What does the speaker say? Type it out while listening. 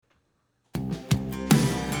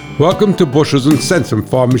Welcome to Bushels and Cents from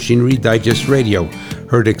Farm Machinery Digest Radio,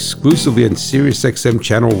 heard exclusively on SiriusXM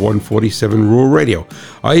Channel 147 Rural Radio.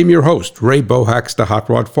 I am your host, Ray Bohacs, the Hot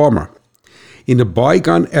Rod Farmer. In the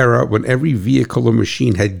bygone era, when every vehicle or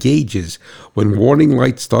machine had gauges, when warning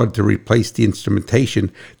lights started to replace the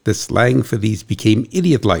instrumentation, the slang for these became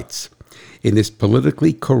idiot lights. In this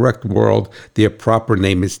politically correct world, their proper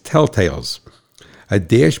name is telltales. A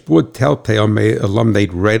dashboard telltale may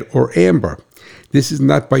illuminate red or amber. This is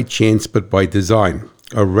not by chance, but by design.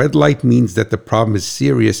 A red light means that the problem is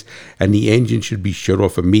serious and the engine should be shut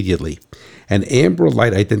off immediately. An amber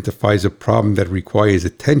light identifies a problem that requires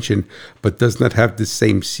attention, but does not have the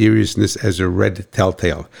same seriousness as a red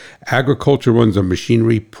telltale. Agriculture runs on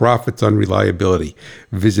machinery, profits on reliability.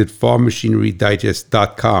 Visit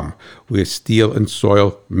farmmachinerydigest.com, where steel and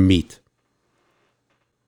soil meet.